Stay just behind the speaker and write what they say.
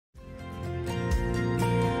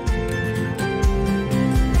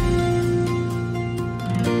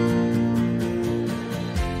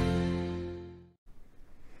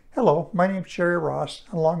my name is Gerry Ross,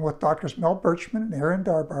 and along with Drs. Mel Birchman and Aaron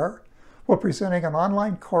Darbar, we're presenting an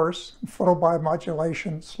online course in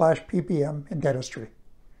Photobiomodulation/PBM in dentistry.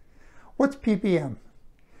 What's PBM?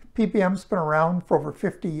 PBM's been around for over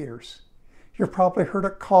 50 years. You've probably heard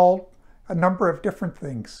it called a number of different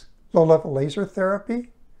things: low-level laser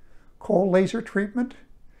therapy, cold laser treatment,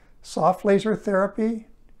 soft laser therapy,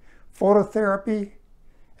 phototherapy,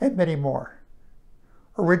 and many more.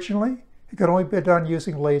 Originally, it could only be done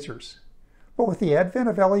using lasers, but with the advent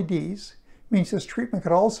of LEDs, it means this treatment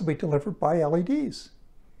could also be delivered by LEDs.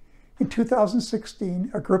 In 2016,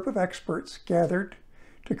 a group of experts gathered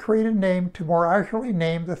to create a name to more accurately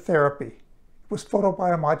name the therapy. It was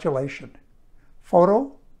photobiomodulation.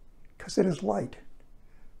 Photo, because it is light.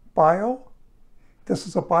 Bio, this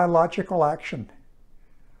is a biological action.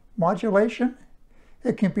 Modulation,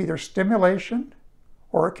 it can be either stimulation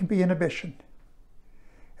or it can be inhibition.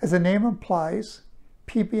 As the name implies,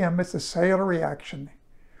 PBM is a cellular reaction,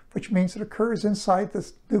 which means it occurs inside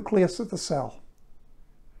the nucleus of the cell.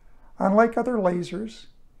 Unlike other lasers,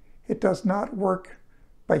 it does not work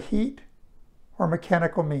by heat or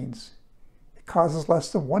mechanical means. It causes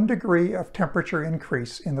less than 1 degree of temperature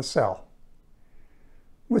increase in the cell.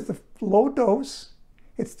 With the low dose,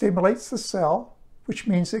 it stimulates the cell, which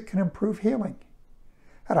means it can improve healing.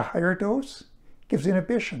 At a higher dose, it gives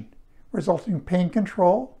inhibition, resulting in pain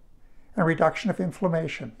control and reduction of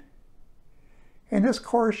inflammation. In this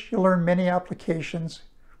course, you'll learn many applications,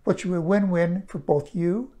 which will be a win-win for both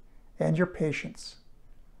you and your patients.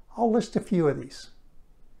 I'll list a few of these.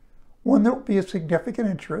 One that will be of significant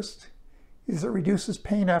interest is it reduces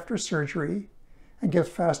pain after surgery and gives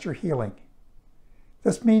faster healing.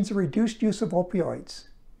 This means a reduced use of opioids,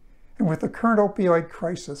 and with the current opioid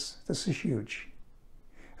crisis, this is huge.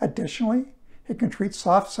 Additionally, it can treat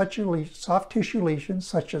soft tissue lesions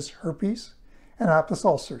such as herpes and apis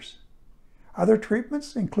ulcers. Other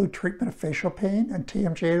treatments include treatment of facial pain and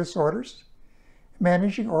TMJ disorders,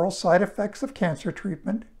 managing oral side effects of cancer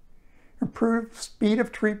treatment, improved speed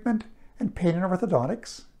of treatment and pain in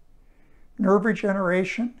orthodontics, nerve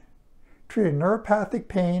regeneration, treating neuropathic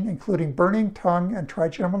pain including burning tongue and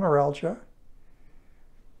trigeminal neuralgia,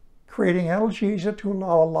 creating analgesia to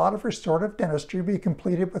allow a lot of restorative dentistry to be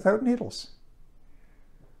completed without needles,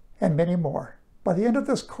 and many more. By the end of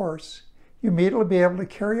this course, you'll immediately be able to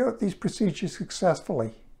carry out these procedures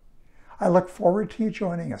successfully. I look forward to you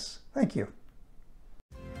joining us. Thank you.